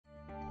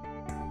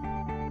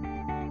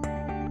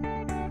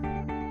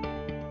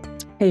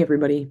Hey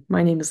everybody,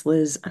 my name is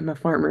Liz. I'm a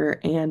farmer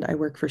and I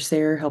work for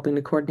SARE, helping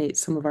to coordinate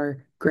some of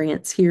our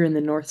grants here in the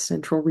North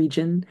Central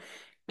region.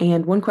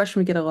 And one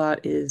question we get a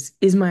lot is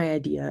my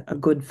idea a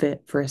good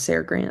fit for a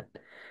SARE grant?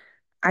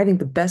 I think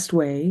the best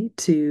way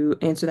to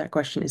answer that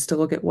question is to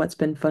look at what's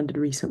been funded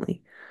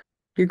recently.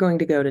 You're going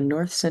to go to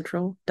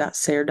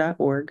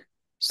northcentral.sare.org,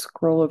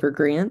 scroll over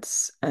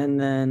grants, and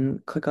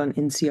then click on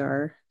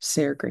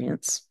NCR-SARE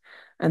grants.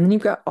 And then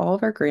you've got all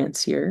of our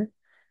grants here.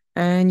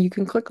 And you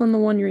can click on the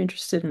one you're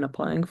interested in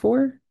applying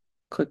for,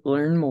 click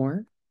Learn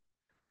More.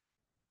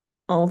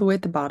 All the way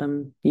at the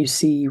bottom, you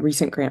see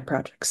recent grant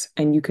projects,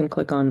 and you can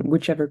click on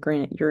whichever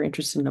grant you're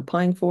interested in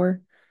applying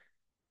for,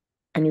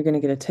 and you're going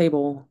to get a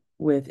table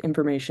with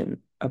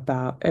information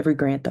about every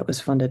grant that was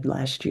funded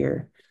last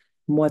year,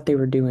 what they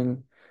were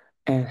doing,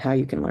 and how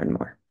you can learn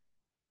more.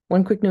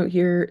 One quick note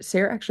here,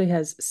 SARE actually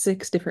has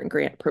 6 different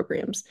grant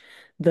programs.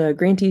 The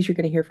grantees you're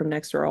going to hear from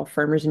next are all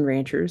farmers and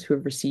ranchers who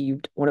have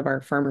received one of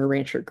our farmer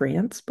rancher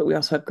grants, but we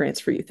also have grants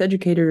for youth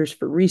educators,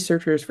 for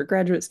researchers, for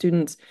graduate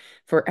students,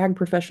 for ag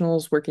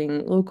professionals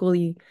working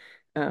locally.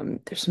 There's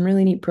some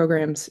really neat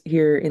programs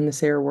here in the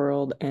SARE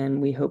world, and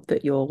we hope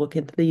that you'll look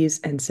into these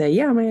and say,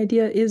 yeah, my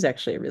idea is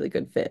actually a really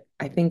good fit.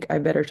 I think I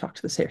better talk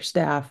to the SARE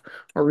staff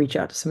or reach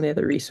out to some of the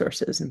other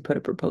resources and put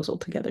a proposal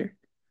together.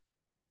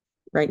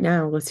 Right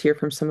now, let's hear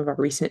from some of our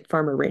recent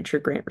Farmer Rancher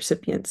grant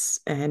recipients.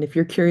 And if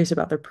you're curious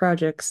about their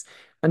projects,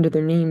 under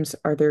their names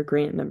are their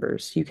grant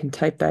numbers. You can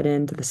type that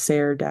into the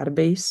SARE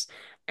database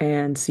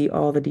and see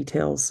all the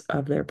details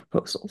of their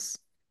proposals.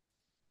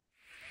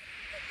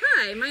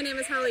 Hi, my name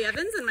is Holly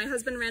Evans and my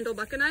husband Randall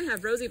Buck and I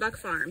have Rosie Buck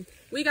Farm.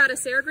 We got a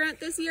SARE grant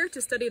this year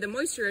to study the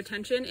moisture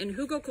retention in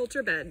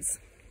hugelkultur beds.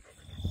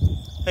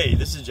 Hey,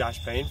 this is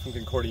Josh Payne from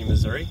Concordia,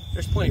 Missouri.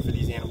 There's plenty for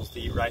these animals to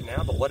eat right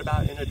now, but what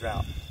about in a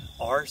drought?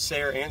 Our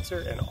SARE answer,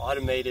 an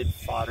automated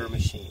fodder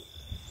machine.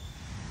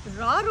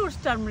 Raw Roots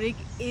Turmeric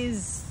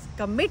is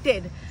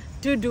committed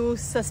to do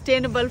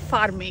sustainable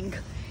farming.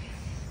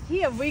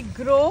 Here we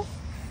grow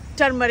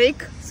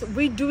turmeric, so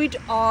we do it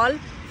all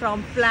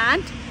from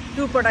plant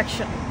to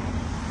production.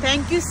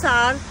 Thank you,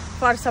 SARE,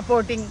 for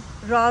supporting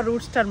Raw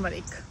Roots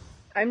Turmeric.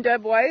 I'm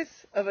Deb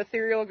Weiss of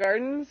Ethereal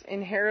Gardens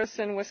in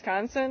Harrison,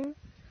 Wisconsin.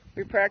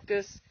 We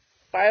practice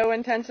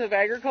biointensive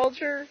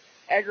agriculture,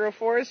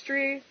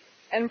 agroforestry,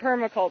 and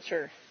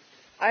permaculture.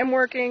 I'm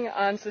working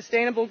on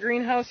sustainable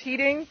greenhouse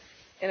heating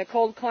in a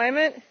cold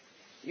climate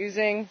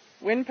using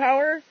wind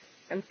power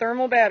and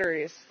thermal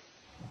batteries.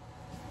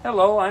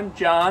 Hello, I'm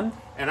John.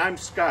 And I'm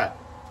Scott.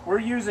 We're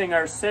using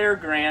our SARE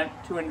grant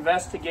to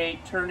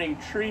investigate turning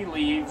tree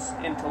leaves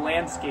into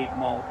landscape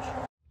mulch.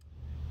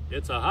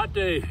 It's a hot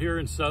day here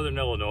in southern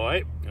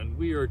Illinois, and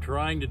we are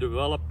trying to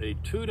develop a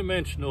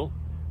two-dimensional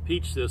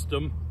peach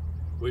system,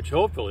 which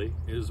hopefully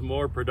is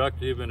more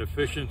productive and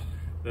efficient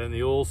than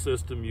the old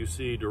system you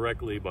see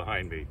directly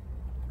behind me.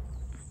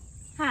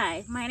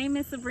 Hi, my name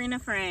is Sabrina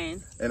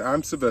Frane. And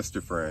I'm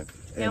Sylvester Frane.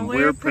 And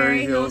we're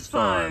Prairie Hills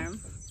Farm.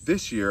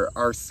 This year,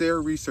 our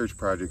SARE Research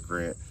Project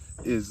grant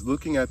is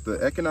looking at the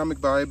economic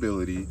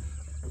viability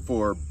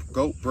for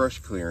goat brush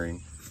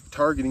clearing,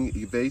 targeting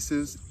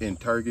evasives and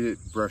targeted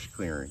brush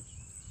clearing.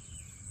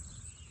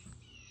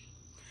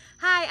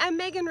 Hi, I'm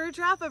Megan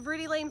Rudroff of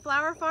Rudy Lane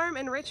Flower Farm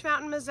in Rich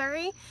Mountain,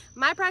 Missouri.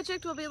 My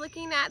project will be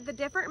looking at the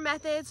different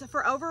methods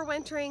for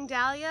overwintering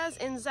dahlias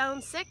in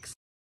Zone 6.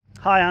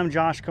 Hi, I'm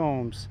Josh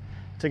Combs.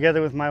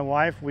 Together with my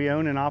wife, we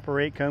own and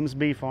operate Combs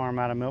Bee Farm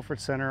out of Milford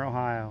Center,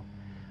 Ohio.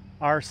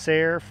 Our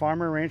SARE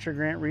Farmer Rancher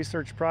Grant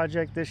Research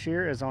Project this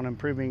year is on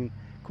improving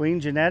queen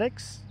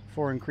genetics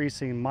for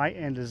increasing mite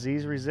and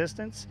disease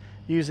resistance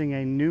using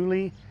a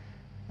newly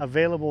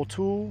available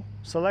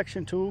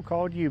selection tool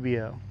called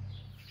UBO.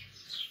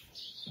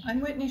 I'm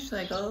Whitney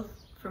Schlegel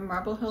from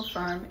Marble Hill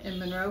Farm in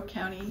Monroe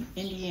County,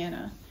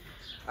 Indiana.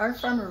 Our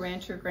Farmer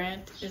Rancher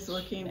grant is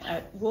looking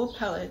at wool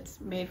pellets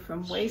made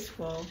from waste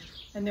wool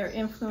and their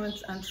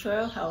influence on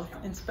soil health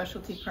and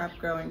specialty crop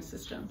growing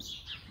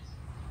systems.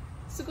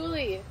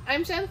 Saguli,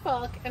 I'm Jen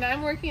Falk and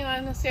I'm working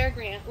on the SARE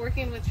grant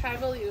working with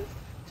tribal youth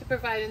to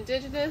provide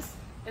indigenous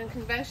and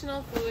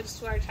conventional foods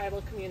to our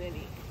tribal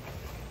community.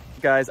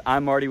 Guys,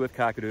 I'm Marty with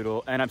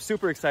Cockadoodle and I'm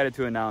super excited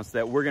to announce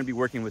that we're going to be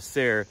working with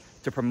SARE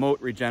to promote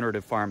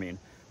regenerative farming.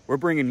 We're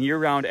bringing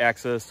year-round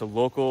access to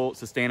local,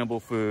 sustainable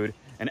food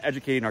and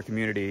educating our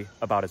community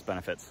about its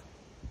benefits.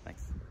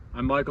 Thanks.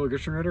 I'm Michael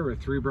Geschenritter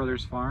with Three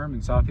Brothers Farm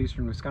in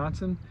southeastern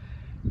Wisconsin,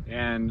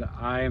 and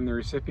I am the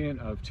recipient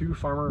of 2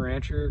 Farmer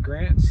Rancher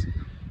grants.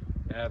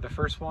 The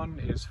first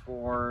one is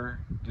for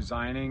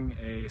designing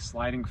a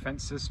sliding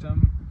fence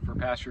system for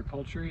pastured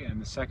poultry,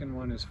 and the second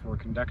one is for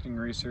conducting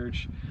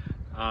research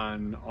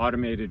on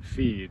automated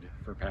feed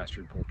for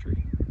pastured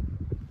poultry.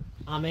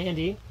 I'm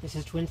Andy. This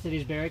is Twin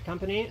Cities Berry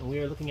Company, and we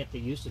are looking at the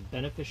use of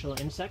beneficial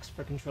insects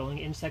for controlling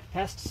insect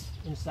pests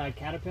inside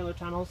caterpillar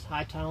tunnels,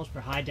 high tunnels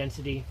for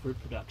high-density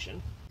fruit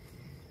production.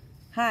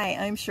 Hi,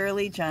 I'm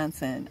Shirley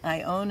Johnson.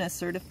 I own a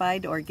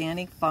certified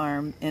organic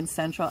farm in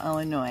Central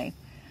Illinois.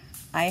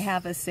 I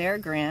have a SARE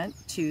grant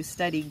to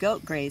study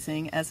goat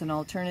grazing as an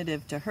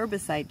alternative to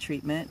herbicide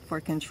treatment for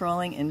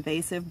controlling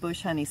invasive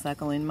bush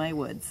honeysuckle in my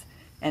woods.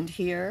 And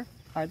here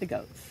are the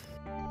goats.